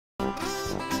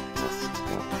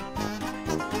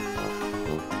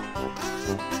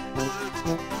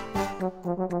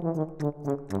We're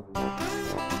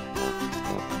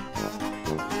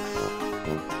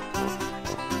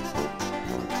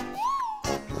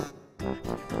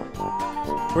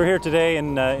here today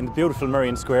in the beautiful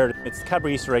Merrion Square. It's the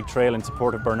Cadbury Easter Egg Trail in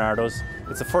support of Bernardo's.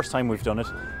 It's the first time we've done it,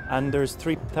 and there's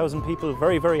 3,000 people,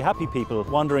 very, very happy people,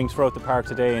 wandering throughout the park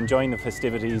today, enjoying the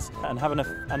festivities and having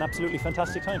an absolutely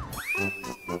fantastic time.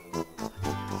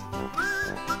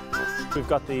 We've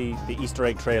got the Easter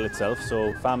Egg Trail itself,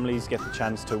 so families get the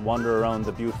chance to wander around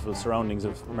the beautiful surroundings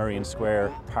of Merrion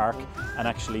Square Park and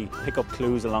actually pick up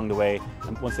clues along the way.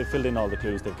 And once they've filled in all the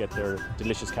clues, they'll get their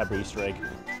delicious Cadbury Easter egg.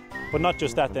 But not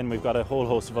just that, then we've got a whole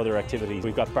host of other activities.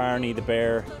 We've got Barney the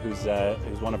bear, who's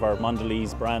one of our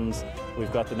Mondelez brands.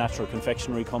 We've got the Natural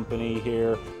Confectionery Company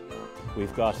here.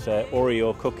 We've got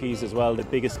Oreo cookies as well, the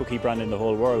biggest cookie brand in the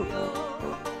whole world.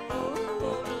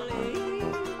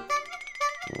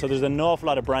 So there's an awful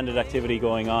lot of branded activity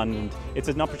going on, and it's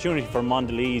an opportunity for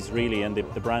Mondelez really, and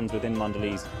the brands within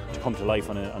Mondelez to come to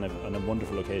life on a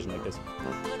wonderful occasion like this.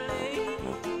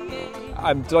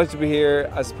 I'm delighted to be here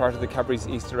as part of the Cadbury's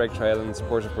Easter Egg Trail in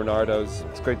support of Bernardo's.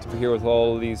 It's great to be here with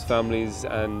all these families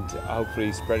and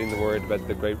hopefully spreading the word about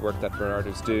the great work that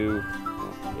Bernardo's do.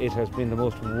 It has been the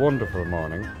most wonderful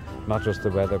morning, not just the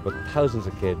weather, but thousands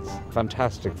of kids,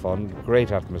 fantastic fun,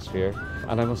 great atmosphere,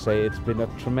 and I must say it's been a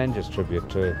tremendous tribute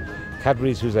to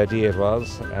Cadbury's, whose idea it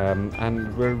was,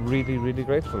 and we're really, really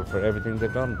grateful for everything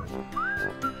they've done.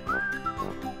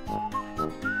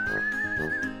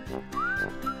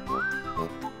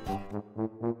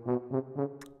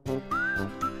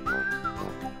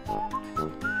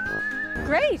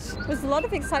 Great! It was a lot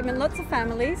of excitement, lots of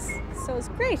families, so it was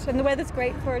great, and the weather's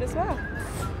great for it as well.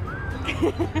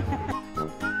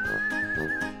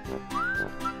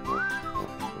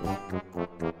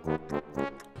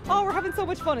 Oh, we're having so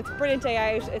much fun. It's a brilliant day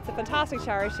out. It's a fantastic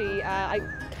charity. I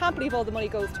can't believe all the money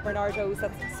goes to Bernardo's.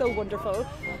 That's so wonderful.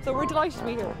 So we're delighted to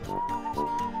be here.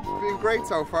 It's been great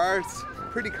so far. It's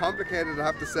pretty complicated, I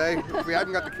have to say. If we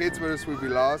hadn't got the kids with us, we'd be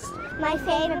lost. My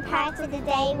favourite part of the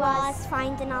day was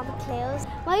finding all the clues.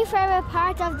 My favourite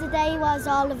part of the day was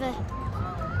all of it.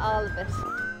 All of it.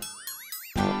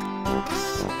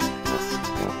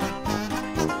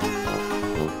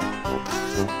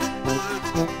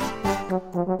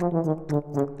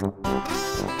 Thank you.